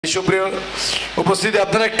সুপ্রিয় উপস্থিতি,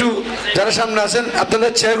 আপনারা একটু যারা সামনে আছেন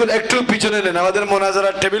আপনাদের চেয়ারগুলো একটু পিছনে নেন। আমাদের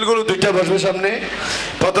মোনাজারার টেবিলগুলো দুইটা বসবে সামনে।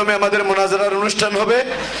 প্রথমে আমাদের মোনাজারার অনুষ্ঠান হবে,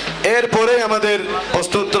 এরপরে আমাদের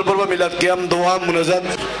প্রশ্নোত্তর পর্ব, মিলাদ কিয়াম, দোয়া, মুনাজাত।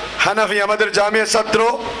 হানাফি আমাদের জামিয়ার ছাত্র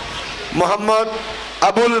মোহাম্মদ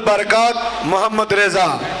আবুল বারকাত মোহাম্মদ রেজা,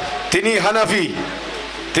 তিনি হানাফি।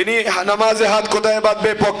 তিনি নামাজে হাত কোথায়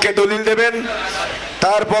বাঁধবে পক্ষে দলিল দেবেন,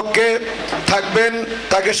 তার পক্ষে থাকবেন,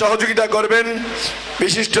 তাকে সহযোগিতা করবেন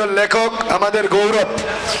বিশিষ্ট লেখক আমাদের গৌরব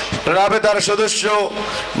রাবেতার সদস্য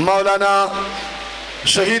মাওলানা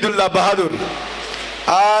শহীদুল্লাহ বাহাদুর।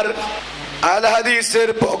 আর আল হাদিসের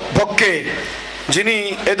পক্ষে যিনি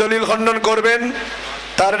এ দলিল খণ্ডন করবেন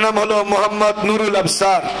তার নাম হলো মোহাম্মদ নুরুল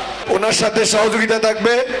আবসার। ওনার সাথে সহযোগিতা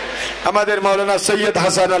থাকবে আমাদের মাওলানা সৈয়দ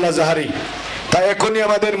হাসান আল আজহারি। তাই এখনই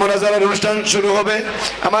আমাদের মোনাজারার অনুষ্ঠান শুরু হবে।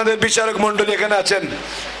 আমাদের বিচারক মন্ডলী এখানে আছেন,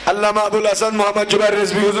 আল্লামা আবুল হাসান মোহাম্মদ জুবাইর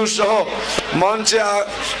রিজভী হুজুর সহ মঞ্চে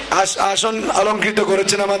আসন অলঙ্কৃত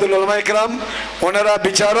করেছেন আমাদের উলামায়ে কেরাম। ওনারা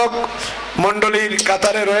বিচারক মন্ডলীর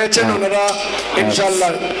কাতারে রয়েছেন, ওনারা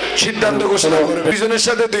ইনশাআল্লাহ সিদ্ধান্ত ঘোষণা করবে। দুইজনের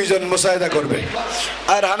সাথে দুইজন মুসাইদা করবে।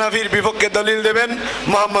 আর হানাফির বিপক্ষে দলিল দেবেন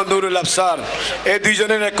মোহাম্মদ নুরুল আবসার। এই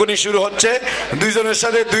দুইজনের এখনই শুরু হচ্ছে। দুইজনের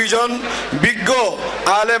সাথে দুইজন বিজ্ঞ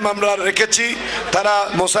আলেম আমরা রেখেছি, তারা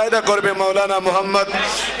মুসাইদা করবে মাওলানা মোহাম্মদ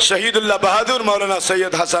শহীদুল্লাহ বাহাদুর, মাওলানা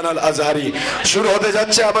সৈয়দ হাসান আল আজহারি। শুরু হতে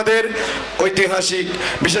যাচ্ছে আমাদের ঐতিহাসিক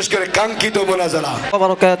বিশেষ করে কাঙ্ক্ষিত মোনাজারা।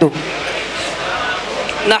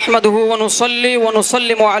 نحمده ونصلي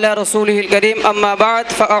ونسلم على رسوله الكريم أما بعد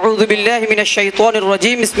فأعوذ بالله من الشيطان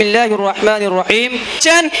الرجيم بسم الله الرحمن الرحيم।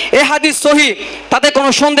 এই হাদিস সহিহ, তাতে কোনো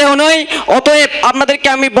সন্দেহ নেই। অতএব আপনাদেরকে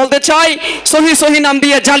আমি বলতে চাই, সহিহ নাম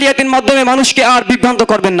দিয়ে জালিয়াতির মাধ্যমে মানুষকে আর বিভ্রান্ত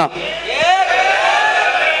করবেন না।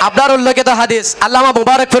 আপনার উল্লেখিত হাদিস আল্লামা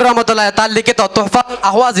মুবারকপুর রহমতুল্লাহ তার লিখিত তোহফা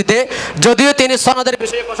আহওয়াজিতে যদিও তিনি সনদের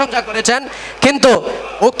বিষয়ে প্রশংসা করেছেন, কিন্তু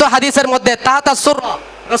উক্ত হাদিসের মধ্যে তাহাতা সুররা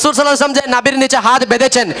রাসূল সাল্লাল্লাহু আলাইহি ওয়াসাল্লাম যে নাভির নিচে হাত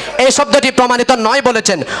বেঁধেছেন এই শব্দটি প্রমাণিত নয়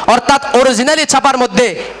বলেছেন, অর্থাৎ অরিজিনালি ছাপার মধ্যে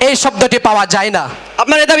এই শব্দটি পাওয়া যায় না।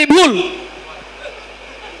 আপনার এই দাবি ভুল।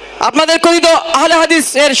 আপনাদের কথিত আহলে হাদিস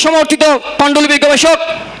এর সমর্থিত পাণ্ডুলিপি গবেষক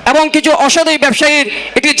এবং কিছু অসাধু ব্যবসায়ীর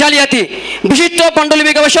একটি জালিয়াতি। বিশিষ্ট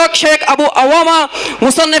পাণ্ডুলিপি গবেষক শেখ আবু আওয়ামা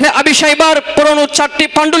মুসান্নেফে আবি সাইবার পুরনো 4টি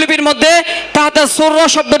পাণ্ডুলিপির মধ্যে তাহাতে সুররা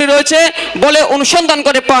শব্দটি রয়েছে বলে অনুসন্ধান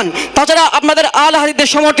করে পান। তাছাড়া আপনাদের আল হাদিসের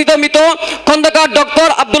সমর্থিত মৃত খন্দকার ডক্টর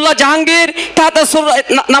আব্দুল্লাহ জাহাঙ্গীর তাহাতে সুররা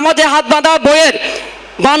নামাজে হাত বাঁধা বইয়ের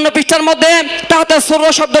 52 পৃষ্ঠার মধ্যে তাহাতে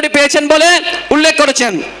সুররা শব্দটি পেয়েছেন বলে উল্লেখ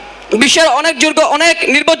করেছেন। বিশ্বের অনেক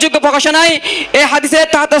নির্ভরযোগ্য প্রকাশনায় এই হাদিসে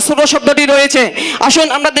তাহাতে সুররা শব্দটি রয়েছে। আসুন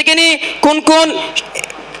আমরা দেখে নিই কোন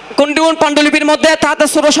পাণ্ডুলিপির মধ্যে তাহাতে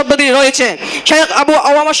সুররা শব্দটি রয়েছে। শেখ আবু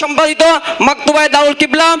আওয়ামা সম্পাদিত মাকতুবায়ে দারুল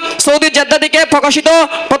কিবলা সৌদি জেদ্দা থেকে প্রকাশিত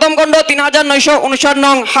প্রথম খণ্ড 3959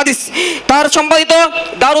 নং হাদিস। তার সম্পাদিত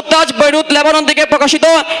দারুত তাজ বৈরুত লেবানন থেকে প্রকাশিত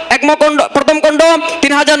প্রথম খণ্ড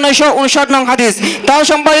 3959 নং হাদিস। তার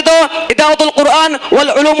সম্পাদিত ইদাওয়াতুল কুরআন ওয়াল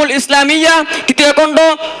উলুমুল ইসলামিয়া তৃতীয় খণ্ড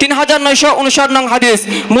 3959 নং হাদিস।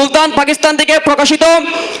 মুলতান পাকিস্তান থেকে প্রকাশিত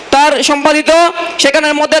তার সম্পাদিত,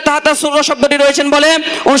 সেখানের মধ্যে তাহাতে সুররা শব্দটি রয়েছেন বলে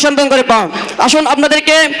অনুসন্ধান করে পান। আসুন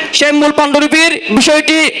আপনাদেরকে সেই মূল পাণ্ডুলিপির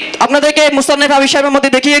বিষয়টি আপনাদেরকে মুসান্নেফ আবি সাইবার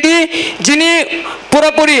মধ্যে দেখিয়ে দিই, যিনি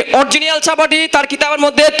পুরোপুরি অরিজিনাল ছাপাটি তার কিতাবের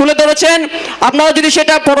মধ্যে তুলে ধরেছেন। আপনারা যদি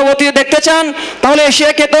সেটা পরবর্তীতে দেখতে চান তাহলে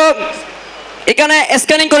সেক্ষেত্রে এখানে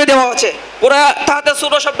স্ক্যানিং করে দেওয়া আছে, পুরো তাহাতে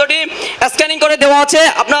সুররা শব্দটি স্ক্যানিং করে দেওয়া আছে।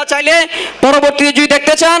 আপনারা চাইলে পরবর্তীতে যদি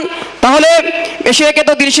দেখতে চান তাহলে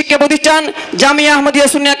সেক্ষেত্রে দিনী শিক্ষা প্রতিষ্ঠান জামিয়া আহমদিয়া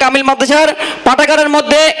সুন্নিয়া কামিল মাদ্রাসার পাঠাগারের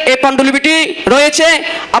মধ্যে এই পাণ্ডুলিপিটি রয়েছে।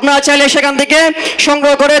 আপনারা চাইলে সেখান থেকে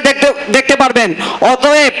সংগ্রহ করে দেখতে পারবেন।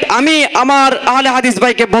 অতএব আমি আমার আহলে হাদিস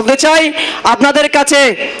ভাইকে বলতে চাই, আপনাদের কাছে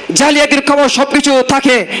জালিয়াতির খবর সবকিছু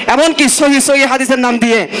থাকে, এমনকি সহিহ হাদিসের নাম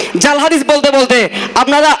দিয়ে জাল হাদিস বলতে বলতে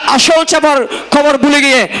আপনারা আসল ছাপার খবর ভুলে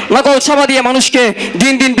গিয়ে নকল ছাপা দিয়ে মানুষকে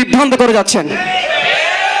দিন দিন বিভ্রান্ত করে যাচ্ছেন।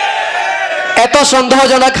 এত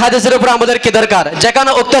সন্দেহজনক হাদিসের উপর আমাদের কি দরকার,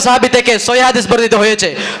 যেখানে উক্ত সাহাবী থেকে সহিহ হাদিস বর্ণিত হয়েছে।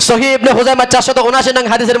 সহিহ ইবনে হুজাইমা 479 নং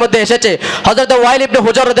হাদিসের মধ্যে এসেছে, হযরত ওয়াইল ইবনে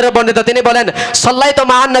হুজর রাদিয়াল্লাহু বর্ণিত, তিনি বলেন সাল্লাইতু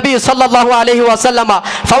মা'আন নবী সাল্লাল্লাহু আলাইহি ওয়াসাল্লাম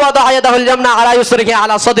ফাওয়াদা ইয়াদাহুল ইয়ামনা আলা ইউসরিহি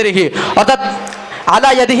আলা সাদরিহি, অর্থাৎ আলা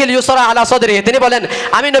ইয়াদিহিল ইউসরা আলা সাদরিহি। তিনি বলেন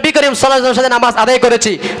আমি নবী করিম সাল্লাল্লাহু আলাইহি ওয়াসাল্লামের সাথে নামাজ আদায়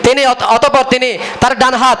করেছি, তিনি অতঃপর তিনি তার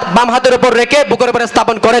ডান হাত বাম হাতের উপর রেখে বুকের উপরে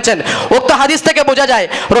স্থাপন করেছেন। উক্ত হাদিস থেকে বোঝা যায়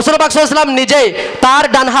রাসূল পাক সাল্লাল্লাহু আলাইহি ওয়াসাল্লাম নিজেই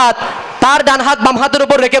তার ডান হাত বাম হাতের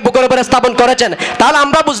উপর রেখে বুকের উপরে স্থাপন করেছেন। তাহলে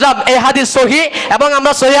আমরা বুঝলাম এই হাদিস সহিহ এবং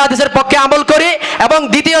আমরা সহিহ হাদিসের পক্ষে আমল করি, এবং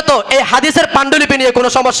দ্বিতীয়ত এই হাদিসের পাণ্ডুলিপি নিয়ে কোনো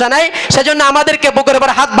সমস্যা নাই, সেজন্য আমাদেরকে বুকের উপর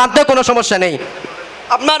হাত বাঁধতে কোনো সমস্যা নেই।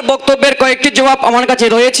 আপনার বক্তব্যের কয়েকটি জবাব আমার কাছে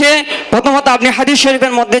রয়েছে। প্রথমত, আপনি হাদিস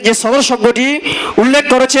শরীফের মধ্যে যে সদর শব্দটি উল্লেখ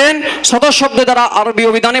করেছেন, সদর শব্দ দ্বারা আরবি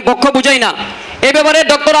অভিধানে বক্ষ বুঝায় না। এই ব্যাপারে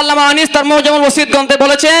ডক্টর আল্লামা আনিস তার মুজামুল ওয়াসিত গ্রন্থে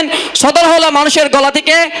বলেছেন, সদর হলো মানুষের গলা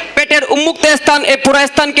থেকে পেটের উন্মুক্ত স্থান, এই পুরো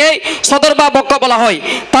স্থানকে সদর বা বক্ষ বলা হয়।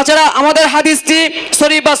 তাছাড়া আমাদের হাদিসটি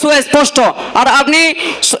শরীফ বা সুস্পষ্ট। আর আপনি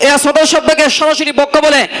সদর শব্দকে সরাসরি বক্ষ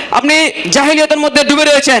বলে আপনি জাহিলিয়তের মধ্যে ডুবে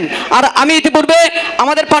রয়েছেন। আর আমি ইতিপূর্বে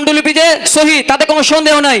আমাদের পাণ্ডুলিপি যে সহি, তাতে কোনো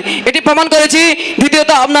সন্দেহ নাই, এটি প্রমাণ করেছি।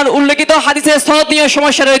 দ্বিতীয়ত, আপনার উল্লেখিত হাদিসের সনদ নিয়ে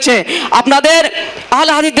সমস্যা রয়েছে। আপনাদের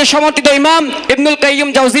আহলে হাদিসদের সমর্থিত ইমাম ইবনুল কাইয়্যিম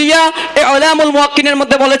জাওজিয়া ইলামুল মুওয়াক্কিনের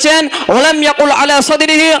মধ্যে বলেছেন, ওয়ালাম ইয়াকুল আলা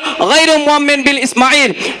সাদরিহি গায়রু মুআম্মিন বিল ইসমাঈল।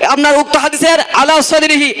 আপনার উক্ত হাদিসের আলা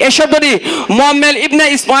সাদরিহি এই শব্দটি মুআম্মিল ইবনে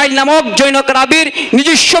ইসমাঈল নামক জৈনক রাবীর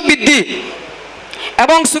নিজস্ব বৃদ্ধি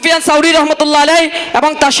এবং সুফিয়ান সাউরি রহমতুল্লাহ আলাইহি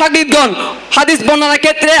এবং তার শাগির্দগণ হাদিস বর্ণনার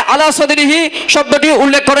ক্ষেত্রে আলা সাদরিহি শব্দটি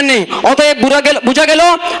উল্লেখ করেননি। অতএব বোঝা গেল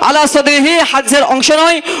আলা সাদরিহি হাদিসের অংশ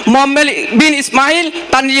নয়, মুআম্মিল বিন ইসমাঈল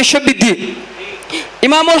তার নিজস্ব বৃদ্ধি।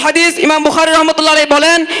 ইমামুল হাদিস ইমাম বুখারী রহমতুল্লাহ আলাইহি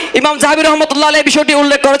বলেন, ইমাম যাহাবী রহমতুল্লাহ আলাইহি বিষয়টি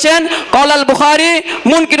উল্লেখ করেছেন, কালাল বুখারী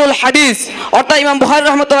মুনকিরুল হাদিস, অর্থাৎ ইমাম বুখারী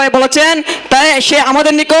রহমতুল্লাহ আলাইহি বলেছেন তাই সে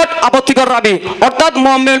আমাদের নিকট আপত্তিকর রাবী, অর্থাৎ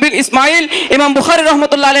মুহাম্মদ বিন ইসমাঈল ইমাম বুখারী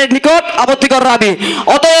রহমতুল্লাহ আলাইহির নিকট আপত্তিকর রাবী।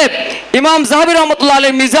 অতএব ইমাম যাহাবী রহমতুল্লাহ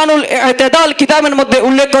আলাইহি মিজানুল ইতিদাল কিতাবের মধ্যে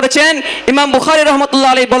উল্লেখ করেছেন, ইমাম বুখারী রহমতুল্লাহ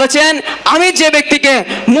আলাইহি বলেছেন, আমি যে ব্যক্তিকে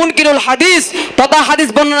মুনকিরুল হাদিস তথা হাদিস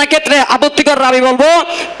বর্ণনার ক্ষেত্রে আপত্তিকর রাবী বলবো,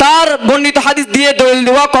 তার বর্ণিত হাদিস দিয়ে দলিল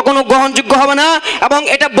দেওয়া কখনো গ্রহণযোগ্য হবে না এবং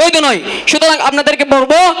এটা বৈধ নয়। সুতরাং আপনাদেরকে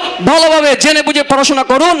বলবো, ভালোভাবে জেনে বুঝে পড়াশোনা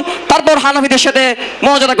করুন, তারপর হানাফিদের সাথে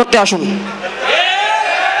মনোজানা করতে আসুন।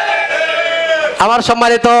 আমার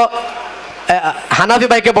সম্মানিত হানাফি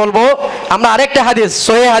ভাইকে বলবো, আমরা আরেকটা হাদিস,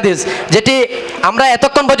 সহিহ হাদিস, যেটি আমরা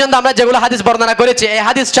এতক্ষণ পর্যন্ত আমরা যেগুলো হাদিস বর্ণনা করেছি, এই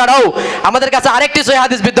হাদিস ছাড়াও আমাদের কাছে আরেকটি সহিহ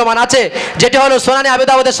হাদিস বিদ্যমান আছে, যেটি হলো সুনানে আবু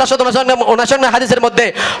দাউদের 759 হাদিসের মধ্যে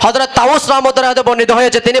হযরত তাউস রাহমাতুল্লাহ আলাইহি বর্ণিত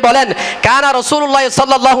হয়েছে। তিনি বলেন, কানা রাসূলুল্লাহ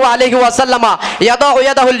সাল্লাল্লাহু আলাইহি ওয়াসাল্লাম ইয়াদাউ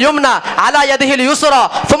ইয়াদাহুল ইয়ুমনা আলা ইয়াদিহিল ইউসরা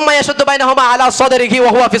সুম্মা ইয়াশুদ্দু বাইনাহুমা আলা সাদরিহি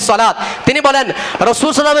ওয়া হুয়া ফিস সালাত। তিনি বলেন, রাসূল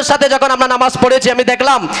সাল্লাল্লাহু আলাইহি ওয়াসাল্লামের সাথে যখন আমরা নামাজ পড়েছি, আমি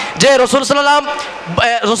দেখলাম যে রাসূল সাল্লাল্লাহু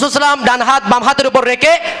আলাইহি ওয়াসাল্লাম ডান হাত বাম হাতের উপর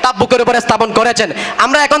রেখে তা বুকের উপরে স্থাপন করেছেন।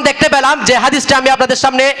 আমরা এখন দেখতে পেলাম যে হাদিসটা আমি আপনাদের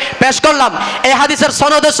সামনে পেশ করলাম, এই হাদিসের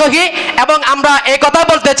সনদ সহিহ, এবং আমরা এই কথা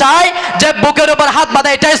বলতে চাই যে বুকের উপর হাত বাঁধা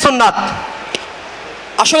এটাই সুন্নাত।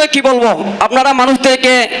 আসলে কি বলবো, আপনারা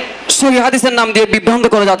মানুষদেরকে সহিহ হাদিসের নাম দিয়ে বিভ্রান্ত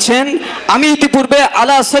করে যাচ্ছেন। আমি ইতিপূর্বে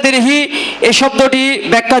আলা সাদরিহি এই শব্দটি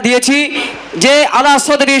ব্যাখ্যা দিয়েছি যে আলা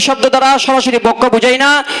সাদরিহি শব্দ দ্বারা সরাসরি বক্ষ বোঝায়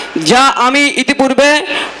না, যা আমি ইতিপূর্বে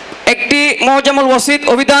একটি মুজামুল ওয়াসিত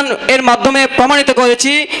অভিধান এর মাধ্যমে প্রমাণিত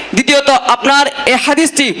করেছি। দ্বিতীয়ত, আপনার এই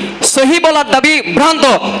হাদিসটি সহিহ বলার দাবি ভ্রান্ত,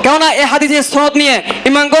 কেননা এই হাদিসের সনদ নিয়ে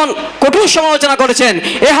ইমামগণ কঠোর সমালোচনা করেছেন।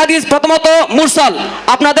 এই হাদিস প্রথমত মুরসাল।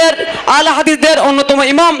 আপনাদের আহলে হাদিসদের অন্যতম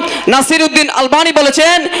ইমাম নাসিরউদ্দিন আলবানী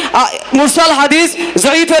বলেছেন মুরসাল হাদিস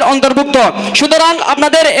জয়ীফের অন্তর্ভুক্ত। সুতরাং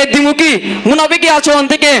আপনাদের এই দ্বিমুখী মুনাফিকি আচরণ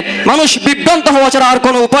থেকে মানুষ বিভ্রান্ত হওয়া ছাড়া আর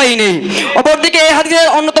কোনো উপায় নেই। অপরদিকে এই হাদিসের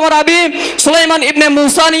অন্যতম রাবী সুলাইমান ইবনে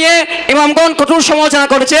মুসা নিয়ে ইমামগণ কঠোর সমালোচনা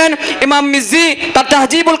করেছেন। ইমাম মিজি তার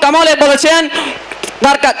তাহজিবুল কামালে বলেছেন,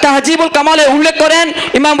 তার তাহজিবুল কামালে উল্লেখ করেন,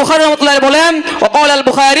 ইমাম বুখারী রাহমাতুল্লাহ বলেন, ওয়াকাল আল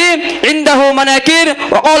বুখারী ইনদাহু মানাকির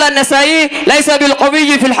ওয়াকাল আন-নাসাই লাইসা বিল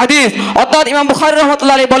কওয়ি ফিল হাদিস। অর্থাৎ ইমাম বুখারী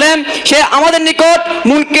রাহমাতুল্লাহ বলেন সে আমাদের নিকট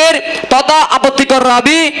মুনকির তথা আপত্তিকর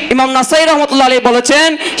রাবী। ইমাম নাসাই রাহমাতুল্লাহ বলেছেন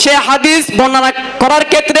সে হাদিস বর্ণনা করার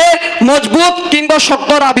ক্ষেত্রে মজবুত কিংবা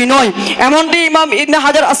শক্ত রাবী নয়। এমনটি ইমাম ইবনে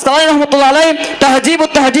হাজার আসকালানী রাহমাতুল্লাহ আলাইহি তাহজিবুত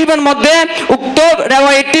তাহজিবের মধ্যে উক্ত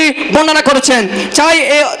রিওয়ায়াতটি বর্ণনা করেছেন। চাই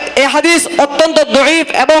এই হাদিস অত্যন্ত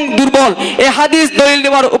এবং দুর্বল, এই হাদিস দলিল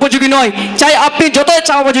দেওয়ার উপযোগী নয়। চাই আপনি যতই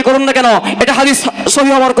চাওয়াবাজি করুন না কেন, এটা হাদিস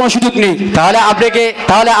সহিহ হওয়ার কোনো সুযোগ নেই। তাহলে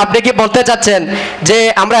আপনি কি বলতে চাচ্ছেন যে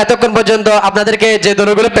আমরা এতক্ষণ পর্যন্ত আপনাদেরকে যে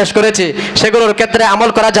দলিলগুলো পেশ করেছি সেগুলোর ক্ষেত্রে আমল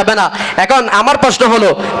করা যাবে না? এখন আমার প্রশ্ন হলো,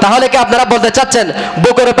 তাহলে কি আপনারা বলতে চাচ্ছেন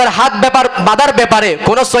বুকের উপর হাত বাঁধার ব্যাপারে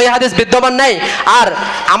কোনো সহিহ হাদিস বিদ্যমান নেই? আর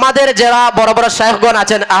আমাদের যারা বড় বড় শায়খগণ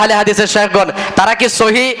আছেন, আহলে হাদিসের শায়খগণ, তারা কি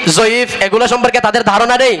সহিহ জয়ীফ এগুলো সম্পর্কে তাদের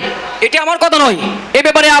ধারণা নেই? এটি আমার কথা নয়। এই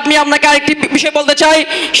ব্যাপারে আপনাকে আরেকটি বিষয় বলতে চাই।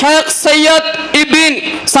 শায়খ সৈয়দ ইবন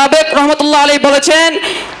সাবেক রহমতুল্লাহ আলাইহি বলেছেন,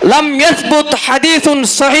 লাম ইয়াসবুত হাদিসুন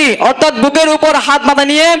সহিহ, অর্থাৎ বুকের উপর হাত বাঁধা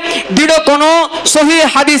নিয়ে দৃঢ় কোনো সহিহ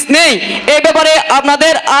হাদিস নেই। এই ব্যাপারে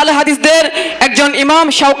আপনাদের আহলে হাদিসদের একজন ইমাম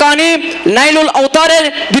শাওকানি নাইলুল আওতারের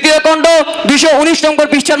 2য় খণ্ড 219 নম্বর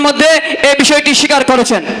পৃষ্ঠার মধ্যে এই বিষয়টি স্বীকার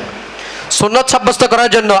করেছেন। সুন্নত সাব্যস্ত করার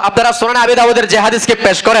জন্য আপনারা সুনান আবি দাউদের যে হাদিসকে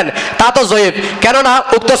পেশ করেন তা তো জয়ীফ, কেননা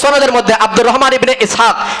উক্ত সনদের মধ্যে আব্দুর রহমান ইবনে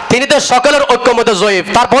ইসহাক তিনি তো সকলের ঐক্যমত জয়ীফ,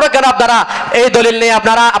 তারপরে কেন আপনারা এই দলিল নিয়ে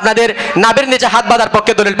আপনারা আপনাদের নাবির নিচে হাত বাঁধার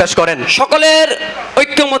পক্ষে দলিল পেশ করেন? সকলের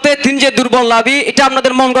ঐক্যমতে তিনি যে দুর্বল দাবি এটা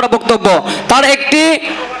আপনাদের মন করা বক্তব্য। তার একটি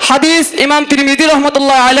হাদিস ইমাম তিরমিজি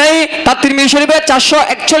রহমতুল্লাহ আলাইহি তার তিরমিজি শরীফের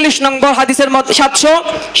 441 নম্বর হাদিসের মধ্যে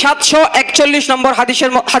 741 নম্বর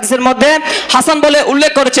হাদিসের মধ্যে হাসান বলে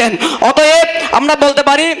উল্লেখ করেছেন। অতএব আমরা বলতে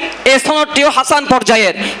পারি এই সনদটিও হাসান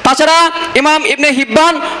পর্যায়ের। তাছাড়া ইমাম ইবনে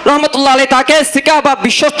হিব্বান রহমতুল্লাহ আলাইহি তাকে সিকা বা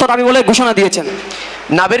বিশ্বস্ত রাবী বলে ঘোষণা দিয়েছেন।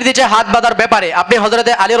 নাবির নিচে হাত বাঁধার ব্যাপারে আপনি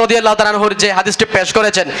হযরতে আলী রাদিয়াল্লাহু তাআলা আনহুর যে হাদিসটি পেশ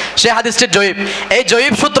করেছেন সেই হাদিসটি জয়ীফ। এই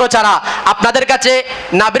জয়ীফ সূত্র ছাড়া আপনাদের কাছে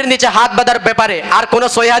নাবির নিচে হাত বাঁধার ব্যাপারে আর কোন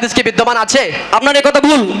সহিহ হাদিস কি বিদ্যমান আছে? আপনার এই কথা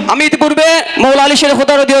ভুল। আমি ইতিপূর্বে মাওলা আলী শের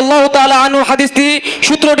খুদা রাদিয়াল্লাহু তাআলা আনহু হাদিসটি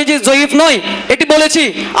সূত্রটি যে জয়ীফ নয় এটি বলেছি।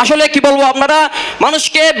 আসলে কি বলবো, আপনারা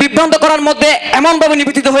মানুষকে বিভ্রান্ত করার মধ্যে এমনভাবে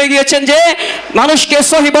নিবেদিত হয়ে গিয়েছেন যে মানুষকে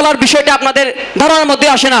সহিহ বলার বিষয়টা আপনাদের ধারণার মধ্যে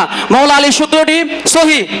আসে না। মাওলা আলীর সূত্রটি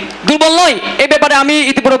সহিহ, দুর্বল নয়, এই ব্যাপারে আমি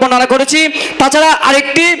ইতিপূর্বে বর্ণনা করেছি। তাছাড়া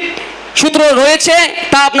আরেকটি সূত্র রয়েছে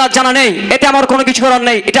তা আপনার জানা নেই, এতে আমার কোনো কিছু করার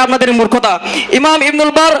নেই, এটা আপনাদের মূর্খতা। ইমাম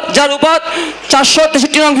ইবনুল বার যার উপাদ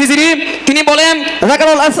 463 নং হিজরি তিনি বলেন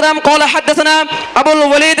যাকারুল আসরাম ক্বালা হাদাসানা আবুল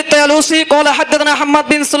ওয়ালিদ আত-তায়ালুসি ক্বালা হাদাসানা হাম্মাদ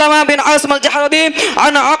বিন সুলামা বিন আসম আল-জাহরাবি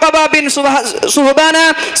আন আকাবা বিন সুহবানা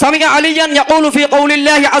সামিআ আলিয়ান ইয়াকুলু ফি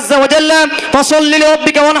কওলিল্লাহি আযজা ওয়া জাল্লা ফাসাল্লি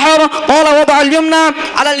লিরাব্বিকা ওয়ানহার ক্বালা ওয়াদা আল-ইয়ামনা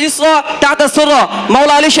আলা আল-ইসরা তা'তা সুরা।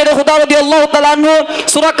 মাওলা আলী শের খুদা রাদিয়াল্লাহু তাআলা আনহু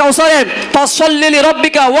সূরা কাউসারের ফাসাল্লি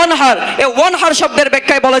লিরাব্বিকা ওয়ানহার এই ওয়ানহার শব্দের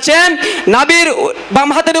ব্যাখ্যায় বলেছেন নাবির বাম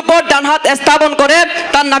হাতের উপর ডান হাত স্থাপন করে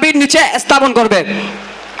তার নাবির নিচে স্থাপন করবে।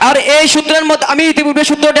 আর এই সূত্রের মধ্যে আমি ইতিপূর্বে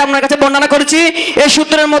সূত্রটি আপনার কাছে বর্ণনা করেছি। এই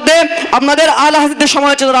সূত্রের মধ্যে আপনাদের আল হাদিসের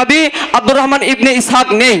সমালোচিত রাবী আব্দুর রহমান ইবনে ইসহাক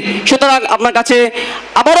নেই। সুতরাং আপনার কাছে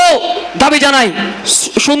আবারও দাবি জানাই,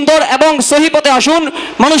 সুন্দর এবং সহিহ পথে আসুন,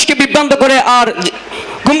 মানুষকে বিভ্রান্ত করে আর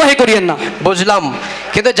গুমরাহি করিয়েন না। বুঝলাম,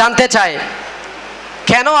 কিন্তু জানতে চাই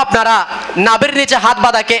কেন আপনারা নাবির নিচে হাত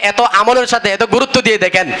বাঁধাকে এত আমলের সাথে এত গুরুত্ব দিয়ে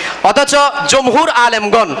দেখেন, অথচ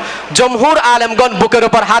জমহুর আলেমগণ বুকের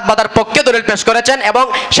উপর হাত বাঁধার পক্ষে দলিল পেশ করেছেন এবং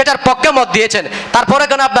সেটার পক্ষে মত দিয়েছেন, তারপরে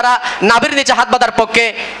কেন আপনারা নাবির নিচে হাত বাঁধার পক্ষে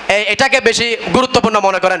এটাকে বেশি গুরুত্বপূর্ণ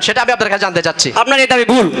মনে করেন, সেটা আমি আপনার কাছে জানতে চাচ্ছি। আপনার এই দাবি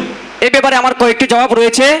ভুল। এই ব্যাপারে আমার কয়েকটি জবাব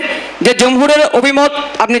রয়েছে যে জমহুরের অভিমত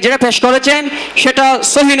আপনি যেটা পেশ করেছেন সেটা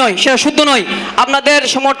সহিহ নয়, সেটা শুদ্ধ নয়। আপনাদের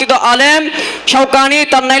সমর্থিত আলেম শাওকানি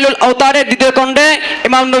তার নাইলুল আওতারের দ্বিতীয় খণ্ডে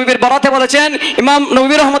ইমাম নববীর বরাতে বলেছেন, ইমাম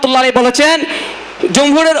নববী রাহমাতুল্লাহ আলাইহি বলেছেন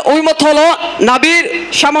জমহুরের অভিমত হলো নাবির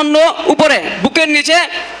সামান্য উপরে বুকের নিচে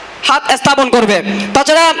হাত স্থাপন করবে।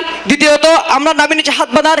 তাছাড়া দ্বিতীয়ত আমরা নাবির নিচে হাত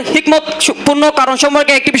বাঁধার হিকমত পূর্ণ কারণ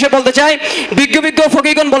সম্পর্কে একটি বিষয় বলতে চাই। বিজ্ঞ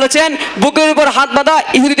ফকিহগণ বলেছেন বুকের উপর হাত বাঁধা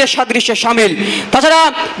ইহুদিদের সাদৃশ্যে শামিল। তাছাড়া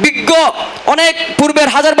বিজ্ঞ অনেক পূর্বের,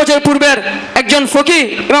 হাজার বছর পূর্বের একজন ফকিহ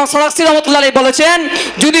ইমাম সালাক্সি রহমতুল্লাহ আলাইহি বলেছেন,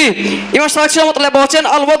 যদি ইমাম সালাক্সি রহমতুল্লাহ বলেছেন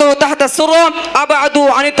আল ওয়াদু তাহতা সুররা আবাদু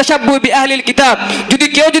আনিত তাশাব্বুহ বিআহলিল কিতাব, যদি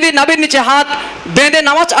কেউ নাবির নিচে হাত বেঁধে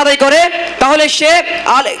নামাজ আদায় করে তাহলে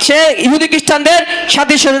সে ইহুদি খ্রিস্টানদের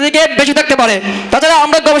সাদৃশ্য বেঁচে থাকতে পারে। তাছাড়া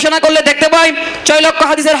আমরা গবেষণা করলে দেখতে পাই 6 লক্ষ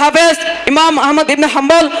হাদিসের হাফেজ ইমাম আহমদ ইবনে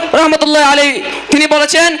হাম্বল রহমতুল্লাহ আলাইহি তিনি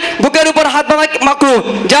বলেছেন বুকের উপর হাত বাঁধা মাকরুহ,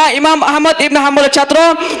 যা ইমাম আহমদ ইবনে হাম্বলের ছাত্র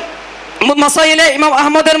মাসাইলে ইমাম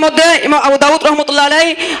আহমদের মধ্যে ইমাম আবু দাউদ রহমতুল্লাহ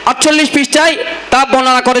আলাইহি 48 পৃষ্ঠায় তা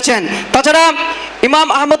বর্ণনা করেছেন। তাছাড়া ইমাম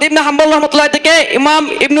আহমদ ইবনে হাম্বল রহমতুল্লাহ থেকে ইমাম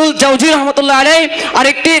ইবনুল জাওজি রহমতুল্লাহ আলাইহি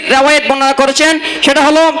আরেকটি riwayat বর্ণনা করেছেন, সেটা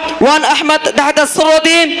হলো ওয়ান আহমদ তাহতা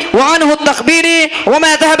সুরতি ওয়া আনহু তাকবীরি ওয়া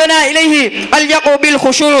মা যাহাবনা ইলাইহি আলয়াকু বিল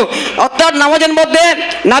খুশু, অর্থাৎ নামাজের মধ্যে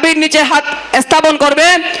নাবির নিচে হাত স্থাপন করবে,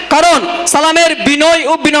 কারণ সালামের বিনয়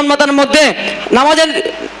ও বিনম্রতার মধ্যে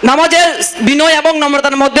নামাজের বিনয় এবং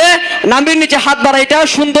নম্রতার মধ্যে নাবির নিচে হাত বাড়া এটা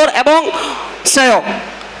সুন্দর এবং শ্রেয়।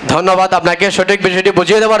 ধন্যবাদ আপনাকে সঠিক বিষয়টি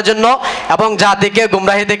বুঝিয়ে দেওয়ার জন্য এবং জাতিকে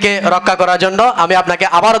গুমরাহি থেকে রক্ষা করার জন্য আমি আপনাকে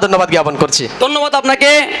আবারও ধন্যবাদ জ্ঞাপন করছি। ধন্যবাদ আপনাকে।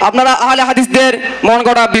 আপনারা আহলে হাদিসদের মন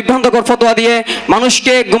গড়া বিভ্রান্তকর ফতোয়া দিয়ে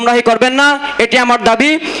মানুষকে গুমরাহি করবেন না, এটি আমার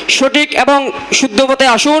দাবি। সঠিক এবং শুদ্ধ পথে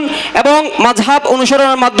আসুন এবং মাযহাব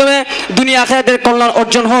অনুসরণের মাধ্যমে দুনিয়া আখিরাতের কল্যাণ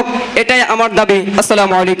অর্জন হোক, এটাই আমার দাবি।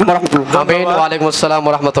 আসসালামু আলাইকুম ওয়া রাহমাতুল্লাহ। আমিন। ওয়া আলাইকুম আসসালাম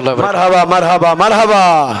ওয়া রাহমাতুল্লাহি ওয়া বারাকাতুহু। মারহাবা মারহাবা মারহাবা।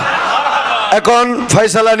 এখন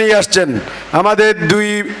ফয়সালা নিয়ে আসছেন আমাদের দুই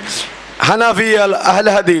হানাফি আল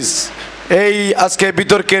আহলে হাদিস। এই আজকে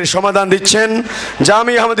বিতর্কের সমাধান দিচ্ছেন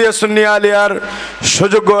জামিয়া আহমদিয়া সুন্নিয়া আলিয়ার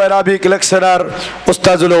সুযোগ্য আরবিক লেকচারার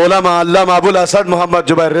উস্তাজুল উলামা আল্লামা আবুল আসাদ মোহাম্মদ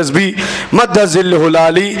জুবাইর রেজভী মাদ্দাজিল্লাহুল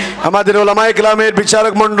আলী। আমাদের উলামায়ে কেরামের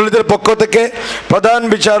বিচারক মণ্ডলীদের পক্ষ থেকে প্রধান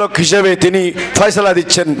বিচারক হিসেবে তিনি ফয়সালা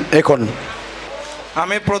দিচ্ছেন। এখন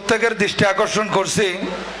আমি প্রত্যেকের দৃষ্টি আকর্ষণ করছি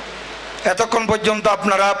এতক্ষণ পর্যন্ত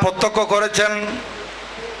আপনারা প্রত্যক্ষ করেছেন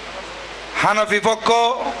হানাফি পক্ষ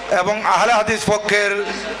এবং আহলে হাদিস পক্ষের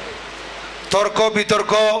তর্ক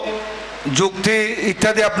বিতর্ক, যুক্তি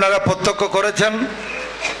ইত্যাদি আপনারা প্রত্যক্ষ করেছেন।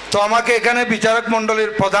 তো আমাকে এখানে বিচারক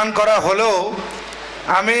মণ্ডলীর প্রদান করা হলেও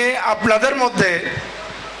আমি আপনাদের মধ্যে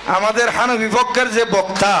আমাদের হানাফি পক্ষের যে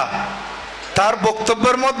বক্তা তার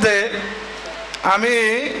বক্তব্যের মধ্যে আমি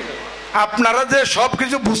আপনারা যে সব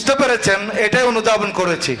কিছু বুঝতে পেরেছেন এটাই অনুধাবন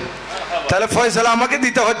করেছি। তাহলে ফয়সালা আমাকে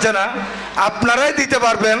দিতে হচ্ছে না, আপনারাই দিতে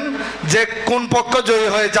পারবেন যে কোন পক্ষ জয়ী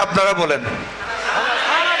হয়েছে। আপনারা বলেন।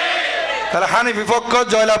 তাহলে হানিফি পক্ষ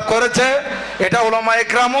জয়লাভ করেছে, এটা উলামা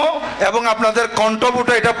ইকরামও এবং আপনাদের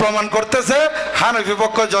কণ্ঠভূটো এটা প্রমাণ করতেছে হানিফি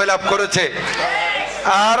পক্ষ জয়লাভ করেছে।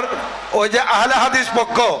 আর ওই যে আহলে হাদিস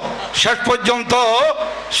পক্ষ শেষ পর্যন্ত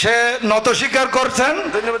সে নত স্বীকার করছেন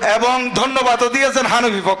এবং ধন্যবাদও দিয়েছেন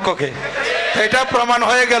হানিফি পক্ষকে। এটা প্রমাণ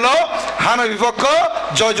হয়ে গেল হানিফি পক্ষ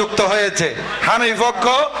জয়যুক্ত হয়েছে, হানিফি পক্ষ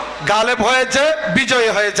গালেব হয়েছে, বিজয়ী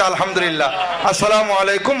হয়েছে। আলহামদুলিল্লাহ। আসসালামু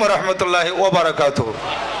আলাইকুম ওয়া রাহমাতুল্লাহি ওয়া বারাকাতুহু।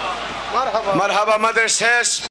 মারহাবা। আমাদের শেষ